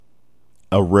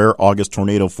A rare August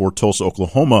tornado for Tulsa,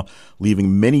 Oklahoma,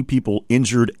 leaving many people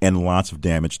injured and lots of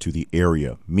damage to the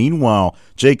area. Meanwhile,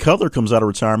 Jay Cutler comes out of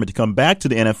retirement to come back to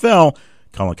the NFL.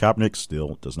 Colin Kaepernick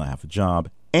still does not have a job.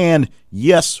 And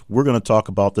yes, we're going to talk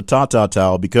about the Tata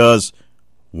towel because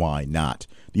why not?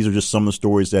 These are just some of the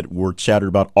stories that were chattered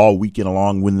about all weekend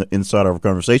along with the inside of our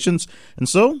conversations. And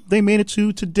so they made it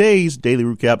to today's Daily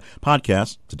Recap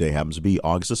podcast. Today happens to be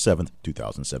August the 7th,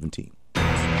 2017.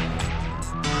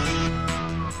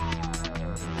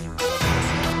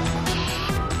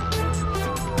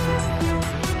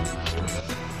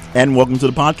 And welcome to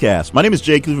the podcast. My name is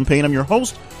Jay Cleveland Payne. I'm your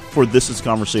host for This Is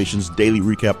Conversations Daily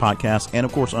Recap Podcast. And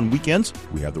of course, on weekends,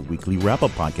 we have the weekly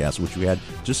wrap-up podcast, which we had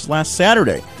just last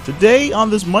Saturday. Today, on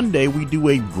this Monday, we do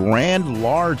a grand,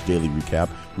 large daily recap.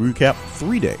 We recap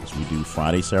 3 days. We do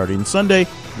Friday, Saturday, and Sunday,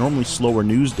 normally slower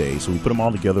news days. So we put them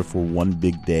all together for one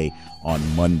big day on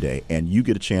Monday. And you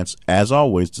get a chance, as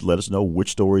always, to let us know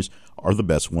which stories are the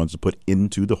best ones to put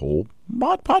into the whole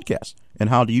podcast. And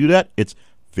how do you do that? It's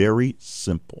very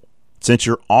simple. Since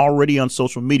you're already on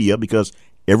social media, because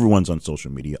everyone's on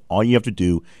social media, all you have to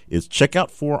do is check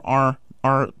out for our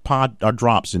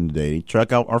drops in today.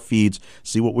 Check out our feeds,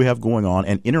 see what we have going on,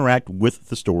 and interact with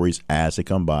the stories as they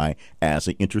come by, as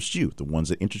they interest you. The ones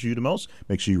that interest you the most,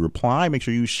 make sure you reply, make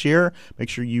sure you share, make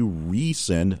sure you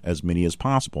resend as many as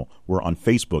possible. We're on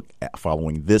Facebook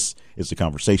following This Is the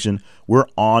Conversation. We're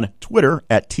on Twitter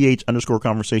at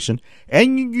 @TH_conversation.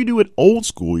 And you can do it old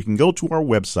school. You can go to our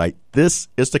website,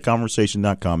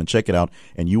 thisistheconversation.com, and check it out,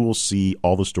 and you will see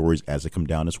all the stories as they come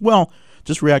down as well.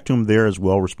 Just react to them there as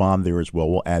well, respond there as well.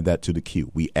 We'll add that to the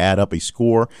queue. We add up a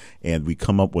score, and we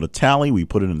come up with a tally. We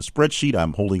put it in the spreadsheet.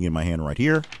 I'm holding it in my hand right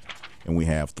here. And we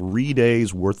have 3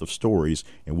 days worth of stories,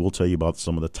 and we'll tell you about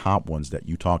some of the top ones that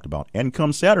you talked about. And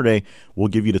come Saturday, we'll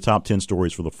give you the top 10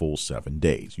 stories for the full 7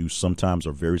 days. You sometimes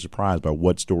are very surprised by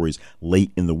what stories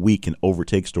late in the week can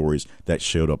overtake stories that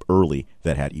showed up early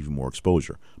that had even more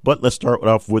exposure. But let's start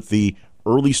off with the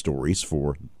early stories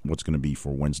for what's going to be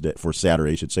for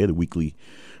Saturday, I should say, the weekly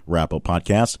wrap-up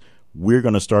podcast. We're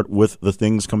going to start with the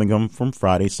things coming up from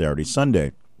Friday, Saturday,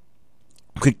 Sunday.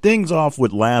 Kick things off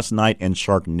with last night and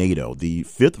Sharknado. The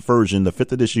fifth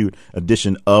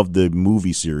edition of the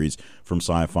movie series from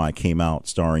Sci-Fi came out,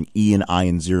 starring Ian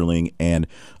Zierling and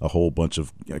a whole bunch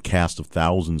of cast of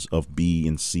thousands of B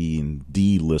and C and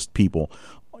D list people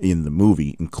in the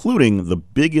movie, including the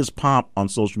biggest pop on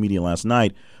social media last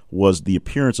night was the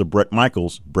appearance of Bret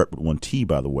Michaels, Bret with one T,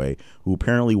 by the way, who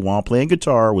apparently while playing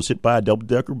guitar was hit by a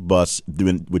double-decker bus,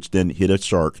 which then hit a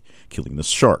shark, killing the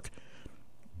shark.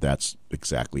 That's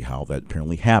exactly how that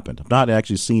apparently happened. I've not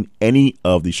actually seen any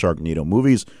of the Sharknado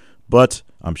movies, but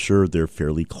I'm sure they're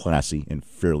fairly classy and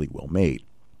fairly well made.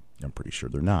 I'm pretty sure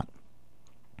they're not.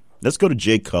 Let's go to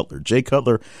Jay Cutler. Jay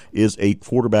Cutler is a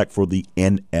quarterback for the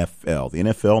NFL. The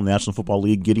NFL, National Football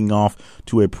League, getting off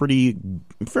to a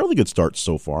fairly good start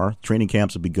so far. Training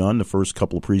camps have begun. The first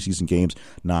couple of preseason games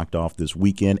knocked off this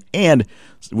weekend. And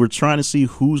we're trying to see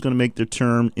who's going to make their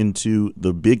turn into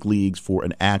the big leagues for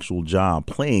an actual job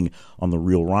playing on the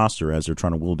real roster, as they're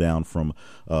trying to whittle down from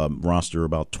roster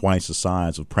about twice the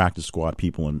size of practice squad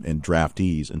people and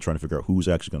draftees, and trying to figure out who's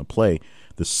actually going to play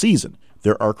this season.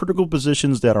 There are critical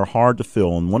positions that are hard to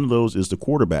fill, and one of those is the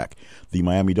quarterback. The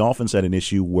Miami Dolphins had an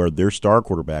issue where their star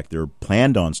quarterback, their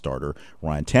planned-on starter,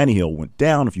 Ryan Tannehill, went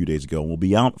down a few days ago and will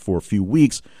be out for a few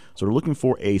weeks. So they're looking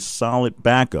for a solid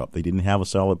backup. They didn't have a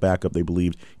solid backup, they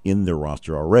believed, in their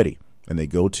roster already. And they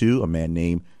go to a man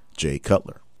named Jay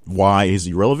Cutler. Why is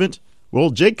he relevant?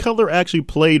 Well, Jay Cutler actually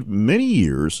played many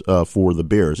years for the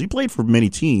Bears. He played for many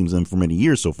teams and for many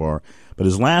years so far, but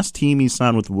his last team he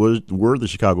signed with were the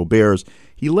Chicago Bears.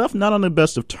 He left not on the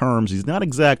best of terms. He's not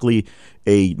exactly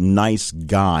a nice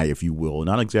guy, if you will,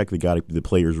 not exactly a guy the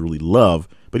players really love,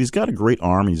 but he's got a great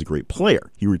arm and he's a great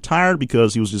player. He retired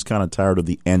because he was just kind of tired of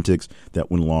the antics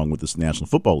that went along with this National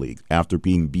Football League. After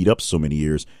being beat up so many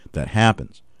years, that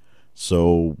happens.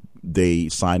 So they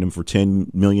signed him for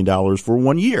 $10 million for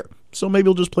 1 year. So maybe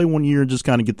he'll just play 1 year and just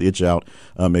kind of get the itch out,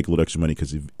 make a little extra money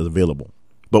because he's available.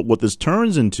 But what this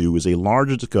turns into is a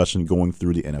larger discussion going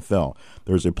through the NFL.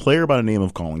 There's a player by the name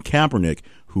of Colin Kaepernick,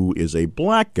 who is a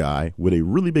black guy with a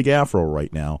really big afro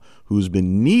right now, who's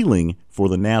been kneeling for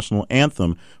the national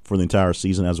anthem for the entire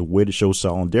season as a way to show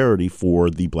solidarity for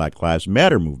the Black Lives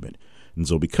Matter movement. And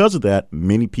so because of that,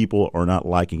 many people are not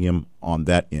liking him on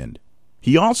that end.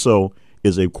 He also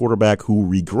is a quarterback who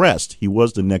regressed. He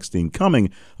was the next thing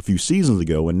coming a few seasons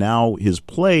ago, and now his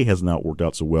play has not worked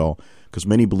out so well because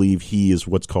many believe he is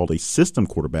what's called a system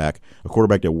quarterback, a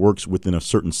quarterback that works within a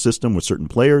certain system with certain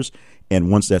players,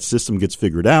 and once that system gets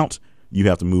figured out, you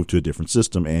have to move to a different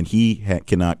system, and he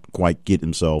cannot quite get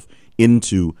himself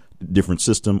into a different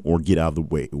system or get out of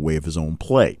the way of his own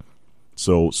play.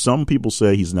 So some people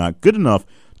say he's not good enough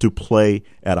to play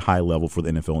at a high level for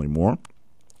the NFL anymore.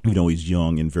 He's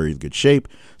young and very good shape.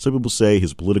 Some people say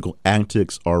his political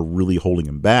antics are really holding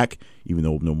him back, even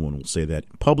though no one will say that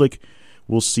in public.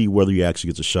 We'll see whether he actually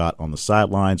gets a shot on the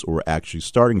sidelines or actually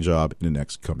starting job in the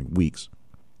next coming weeks.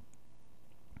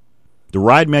 The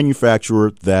ride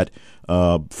manufacturer that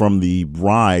from the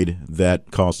ride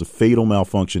that caused a fatal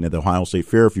malfunction at the Ohio State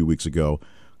Fair a few weeks ago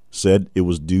said it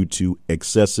was due to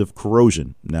excessive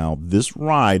corrosion. Now, this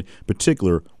ride in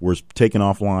particular was taken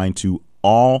offline to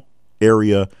all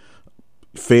area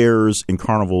fairs and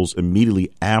carnivals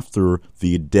immediately after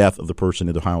the death of the person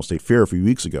at the Ohio State Fair a few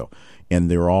weeks ago. And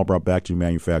they were all brought back to the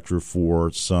manufacturer for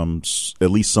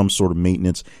at least some sort of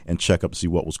maintenance and checkup to see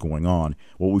what was going on.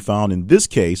 What we found in this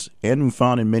case, and we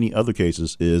found in many other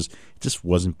cases, is it just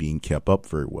wasn't being kept up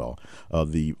very well.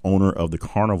 The owner of the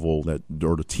carnival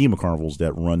or the team of carnivals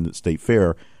that run the state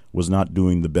fair was not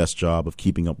doing the best job of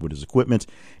keeping up with his equipment,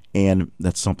 and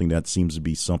that's something that seems to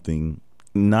be something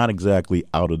not exactly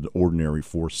out of the ordinary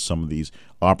for some of these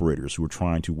operators who are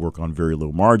trying to work on very low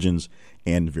margins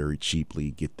and very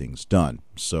cheaply get things done.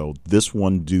 So this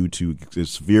one, due to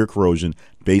severe corrosion,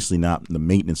 basically not the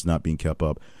maintenance not being kept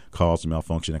up, caused a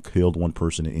malfunction that killed one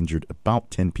person and injured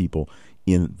about 10 people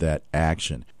in that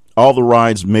action. All the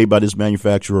rides made by this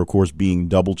manufacturer, of course, being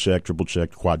double-checked,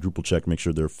 triple-checked, quadruple-checked, make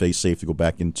sure they're safe to go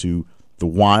back into the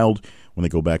wild. When they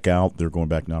go back out, they're going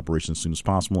back in operation as soon as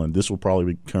possible, and this will probably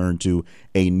return to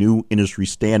a new industry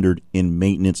standard in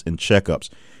maintenance and checkups.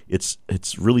 It's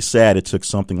really sad it took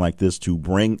something like this to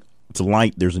bring to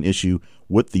light there's an issue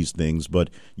with these things, but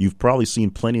you've probably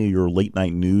seen plenty of your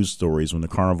late-night news stories when the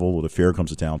carnival or the fair comes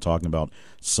to town talking about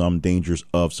some dangers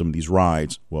of some of these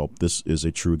rides. Well, this is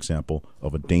a true example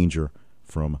of a danger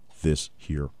from this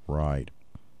here ride.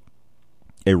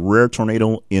 A rare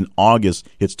tornado in August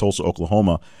hits Tulsa,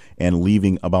 Oklahoma, and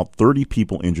leaving about 30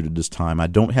 people injured at this time. I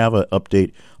don't have an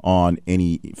update on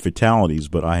any fatalities,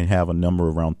 but I have a number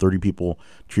of around 30 people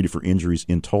treated for injuries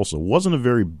in Tulsa. It wasn't a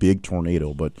very big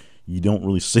tornado, but you don't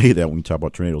really say that when you talk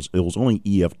about tornadoes. It was only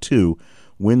EF2.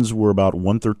 Winds were about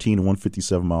 113 to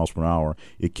 157 miles per hour.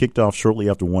 It kicked off shortly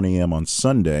after 1 a.m. on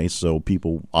Sunday, so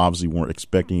people obviously weren't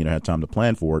expecting it or had time to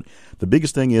plan for it. The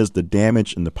biggest thing is the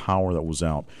damage and the power that was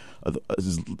out.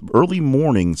 Early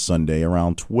morning Sunday,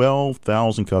 around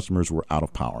 12,000 customers were out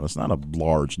of power. That's not a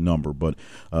large number, but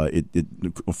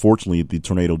unfortunately, the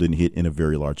tornado didn't hit in a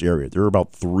very large area. There are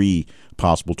about 3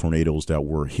 possible tornadoes that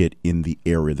were hit in the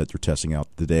area that they're testing out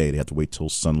today. They have to wait till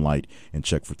sunlight and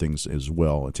check for things as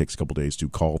well. It takes a couple days to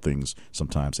call things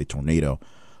sometimes a tornado.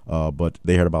 But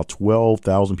they had about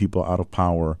 12,000 people out of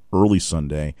power early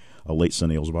Sunday. Late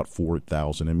Sunday, it was about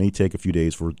 4,000. It may take a few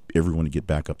days for everyone to get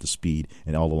back up to speed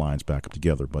and all the lines back up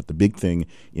together. But the big thing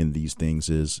in these things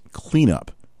is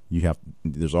cleanup.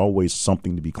 There's always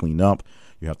something to be cleaned up.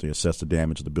 You have to assess the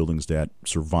damage of the buildings that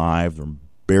survived or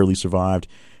barely survived.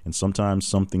 And sometimes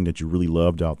something that you really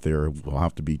loved out there will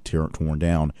have to be torn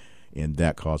down, and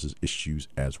that causes issues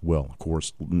as well. Of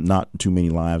course, not too many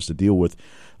lives to deal with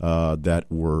that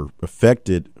were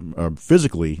affected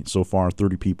physically. So far,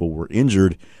 30 people were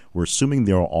injured. We're assuming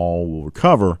they all will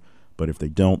recover, but if they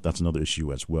don't, that's another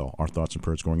issue as well. Our thoughts and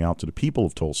prayers going out to the people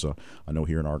of Tulsa. I know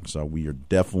here in Arkansas, we are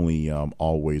definitely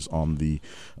always on the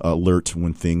alert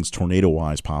when things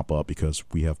tornado-wise pop up, because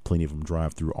we have plenty of them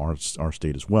drive through our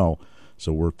state as well.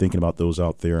 So we're thinking about those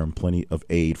out there, and plenty of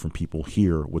aid from people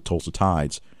here with Tulsa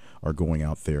Tides are going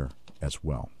out there as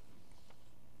well.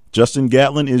 Justin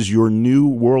Gatlin is your new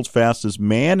world's fastest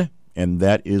man, and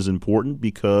that is important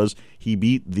because he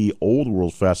beat the old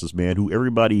world's fastest man who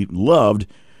everybody loved,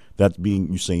 that being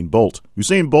Usain Bolt.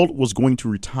 Usain Bolt was going to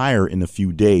retire in a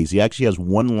few days. He actually has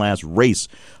one last race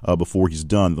before he's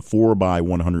done, the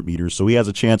 4x100 meters, so he has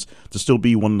a chance to still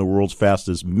be one of the world's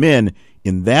fastest men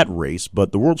in that race.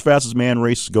 But the world's fastest man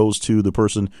race goes to the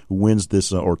person who wins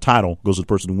this, or title goes to the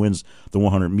person who wins the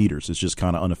 100 meters. It's just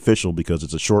kind of unofficial because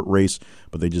it's a short race,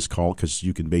 but they just call it because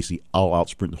you can basically all-out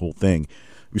sprint the whole thing.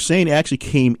 Usain actually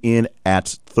came in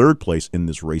at third place in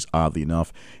this race, oddly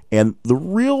enough. And the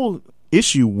real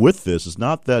issue with this is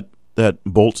not that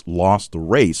Bolt lost the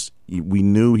race. We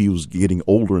knew he was getting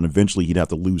older and eventually he'd have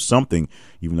to lose something,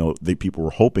 even though people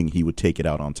were hoping he would take it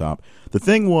out on top. The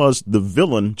thing was, the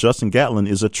villain, Justin Gatlin,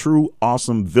 is a true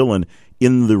awesome villain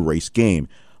in the race game.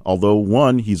 Although,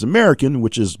 1, he's American,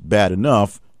 which is bad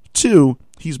enough. 2,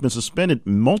 He's been suspended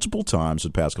multiple times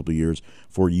the past couple of years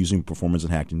for using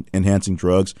performance-enhancing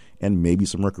drugs and maybe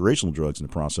some recreational drugs in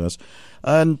the process.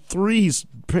 And 3, he's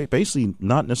basically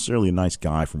not necessarily a nice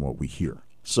guy from what we hear.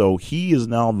 So he is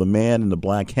now the man in the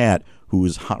black hat who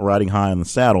is riding high on the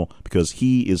saddle because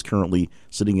he is currently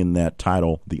sitting in that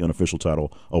title, the unofficial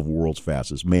title of world's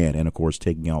fastest man, and of course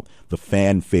taking out the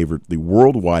fan favorite, the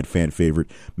worldwide fan favorite,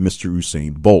 Mr.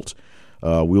 Usain Bolt.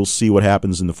 We'll see what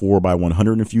happens in the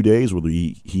 4x100 in a few days, whether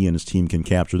he and his team can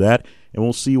capture that, and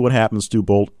we'll see what happens to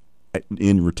Bolt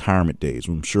in retirement days.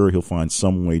 I'm sure he'll find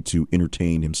some way to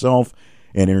entertain himself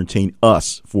and entertain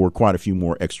us for quite a few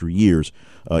more extra years,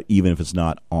 even if it's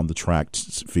not on the track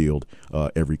field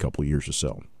every couple of years or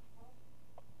so.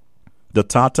 The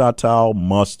Tata towel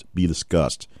must be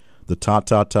discussed. The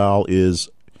Tata towel is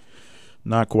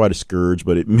not quite a scourge,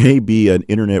 but it may be an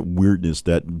internet weirdness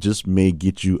that just may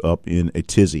get you up in a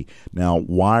tizzy. Now,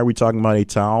 why are we talking about a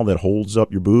towel that holds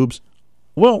up your boobs?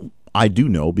 Well, I do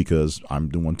know because I'm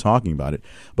the one talking about it.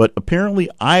 But apparently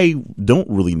I don't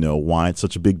really know why it's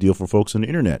such a big deal for folks on the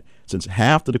internet. Since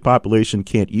half of the population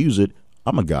can't use it,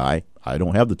 I'm a guy. I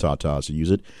don't have the tatas to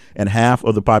use it. And half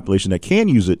of the population that can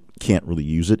use it can't really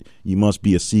use it. You must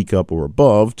be a C cup or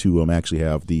above to actually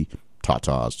have the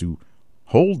tatas, to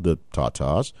hold the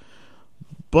tatas.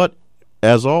 But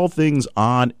as all things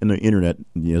on in the internet,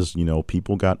 yes,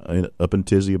 people got up in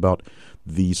tizzy about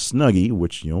the Snuggie,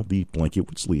 which, the blanket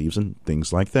with sleeves and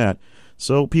things like that.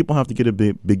 So people have to get a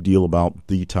big deal about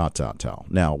the Tata towel.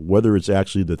 Now, whether it's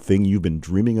actually the thing you've been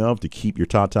dreaming of to keep your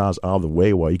tatas out of the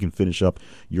way while you can finish up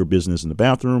your business in the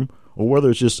bathroom, or whether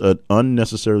it's just an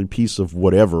unnecessary piece of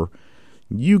whatever,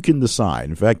 you can decide.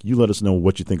 In fact, you let us know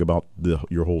what you think about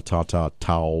your whole Tata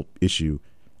towel issue,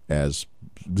 as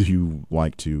you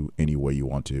like to, any way you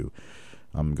want to.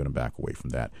 I'm going to back away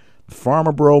from that.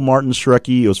 Farmer bro Martin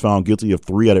Shrekky was found guilty of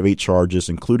 3 out of 8 charges,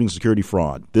 including security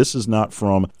fraud. This is not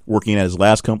from working at his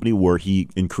last company where he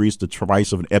increased the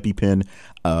price of an EpiPen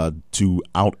to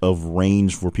out of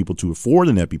range for people to afford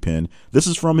an EpiPen. This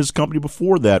is from his company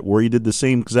before that, where he did the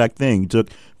same exact thing. He took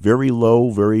very low,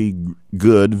 very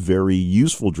good, very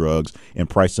useful drugs and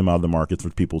priced them out of the market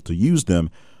for people to use them,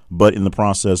 but in the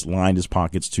process lined his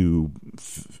pockets to,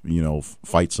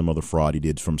 fight some other fraud he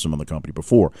did from some other company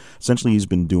before. Essentially, he's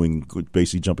been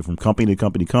basically jumping from company to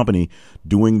company to company,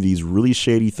 doing these really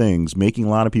shady things, making a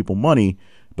lot of people money,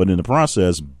 but in the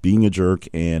process, being a jerk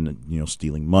and,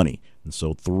 stealing money. And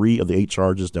so 3 of the 8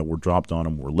 charges that were dropped on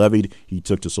him were levied. He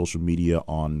took to social media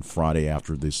on Friday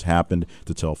after this happened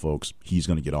to tell folks he's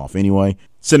going to get off anyway.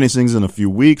 Sentencing's in a few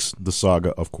weeks. The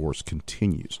saga, of course,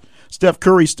 continues. Steph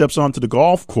Curry steps onto the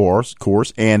golf course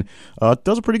and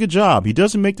does a pretty good job. He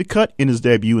doesn't make the cut in his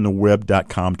debut in the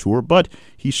Web.com tour, but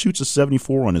he shoots a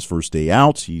 74 on his first day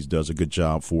out. He does a good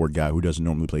job for a guy who doesn't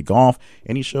normally play golf,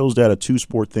 and he shows that a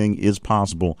two-sport thing is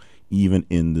possible even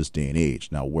in this day and age.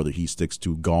 Now, whether he sticks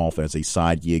to golf as a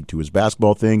side gig to his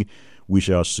basketball thing, we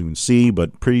shall soon see,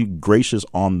 but pretty gracious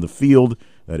on the field,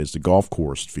 that is the golf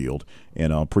course field,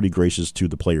 and pretty gracious to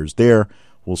the players there.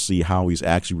 We'll see how he's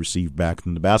actually received back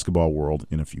in the basketball world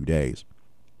in a few days.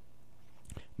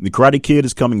 The Karate Kid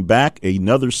is coming back,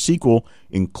 another sequel,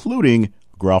 including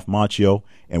Ralph Macchio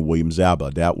and William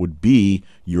Zabka. That would be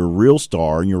your real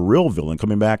star and your real villain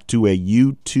coming back to a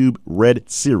YouTube Red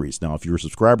series. Now, if you're a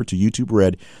subscriber to YouTube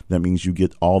Red, that means you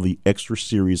get all the extra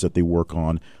series that they work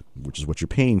on, which is what you're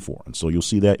paying for. And so you'll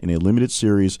see that in a limited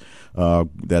series.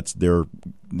 They've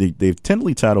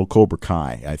tentatively titled Cobra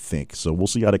Kai, I think. So we'll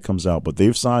see how that comes out. But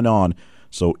they've signed on,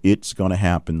 so it's going to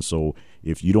happen. So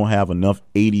if you don't have enough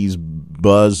 80s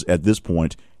buzz at this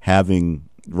point, having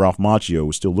Ralph Macchio,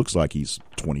 who still looks like he's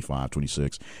 25,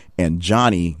 26, and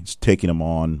Johnny is taking him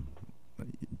on,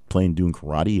 doing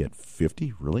karate at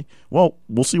 50, really? Well,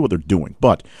 we'll see what they're doing.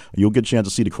 But you'll get a chance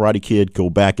to see the Karate Kid go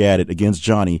back at it against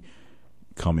Johnny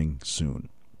coming soon.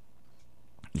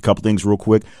 A couple things real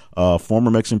quick.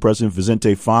 Former Mexican President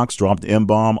Vicente Fox dropped the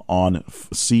M-bomb on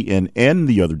CNN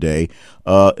the other day,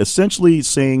 essentially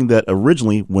saying that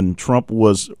originally when Trump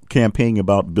was campaigning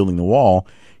about building the wall,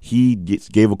 he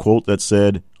gave a quote that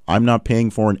said, "I'm not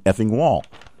paying for an effing wall."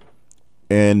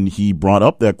 And he brought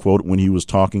up that quote when he was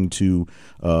talking to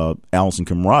Allison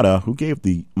Camarada, who gave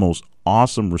the most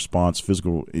awesome response,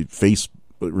 face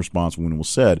response when it was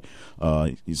said.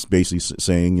 He's basically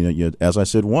saying, as I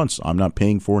said once, I'm not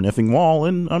paying for an effing wall,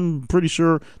 and I'm pretty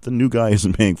sure the new guy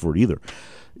isn't paying for it either.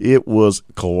 It was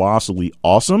colossally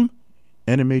awesome,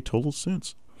 and it made total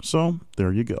sense. So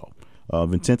there you go.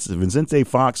 Vicente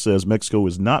Fox says Mexico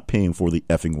is not paying for the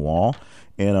effing wall,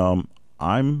 and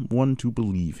I'm one to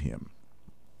believe him.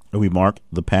 We mark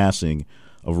the passing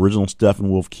of original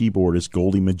Steppenwolf keyboardist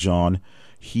Goldie McJohn.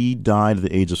 He died at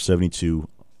the age of 72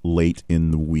 late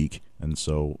in the week, and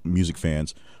so music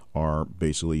fans are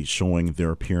basically showing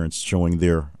their appearance, showing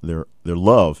their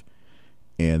love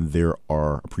and their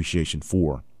appreciation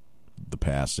for the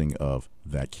passing of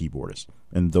that keyboardist.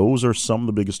 And those are some of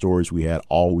the biggest stories we had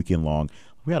all weekend long.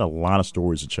 We had a lot of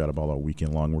stories to chat about all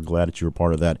weekend long. We're glad that you were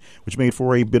part of that, which made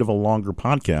for a bit of a longer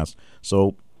podcast.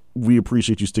 So we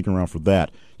appreciate you sticking around for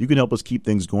that. You can help us keep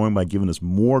things going by giving us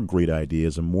more great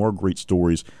ideas and more great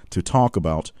stories to talk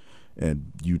about.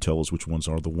 And you tell us which ones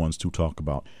are the ones to talk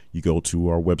about. You go to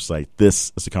our website,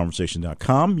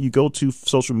 thisistheconversation.com. You go to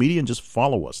social media and just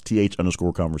follow us,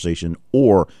 th_conversation,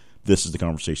 or This is the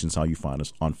Conversation is how you find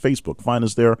us on Facebook. Find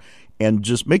us there and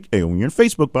just when you're in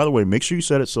Facebook, by the way, make sure you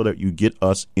set it so that you get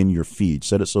us in your feed.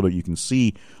 Set it so that you can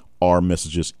see our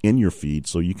messages in your feed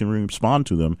so you can respond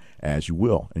to them as you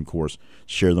will. And, of course,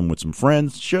 share them with some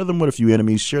friends, share them with a few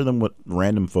enemies, share them with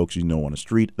random folks you know on the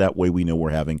street. That way we know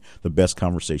we're having the best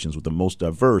conversations with the most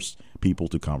diverse people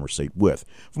to conversate with.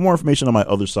 For more information on my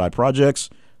other side projects,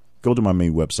 go to my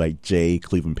main website,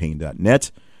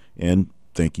 jclevelandpayne.net, and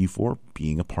thank you for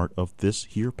being a part of this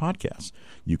here podcast.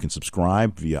 You can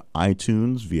subscribe via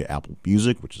iTunes, via Apple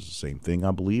Music, which is the same thing,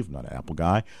 I believe. I'm not an Apple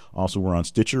guy. Also, we're on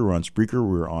Stitcher, we're on Spreaker,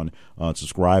 we're on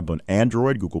subscribe on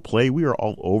Android, Google Play. We are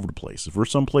all over the place. If we're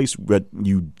someplace that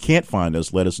you can't find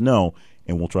us, let us know,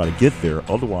 and we'll try to get there.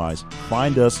 Otherwise,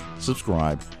 find us,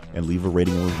 subscribe, and leave a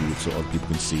rating and review so other people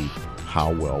can see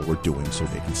how well we're doing so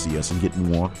they can see us and get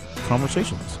more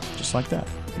conversations, just like that.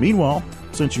 Meanwhile,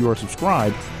 since you are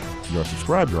subscribed,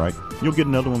 right? You'll get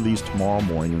another one of these tomorrow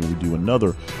morning when we do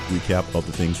another recap of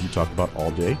the things we talked about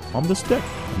all day on this day.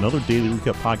 Another daily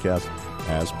recap podcast,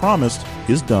 as promised,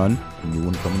 is done. A new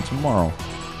one coming tomorrow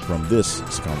from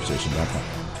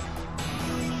thisisconversation.com.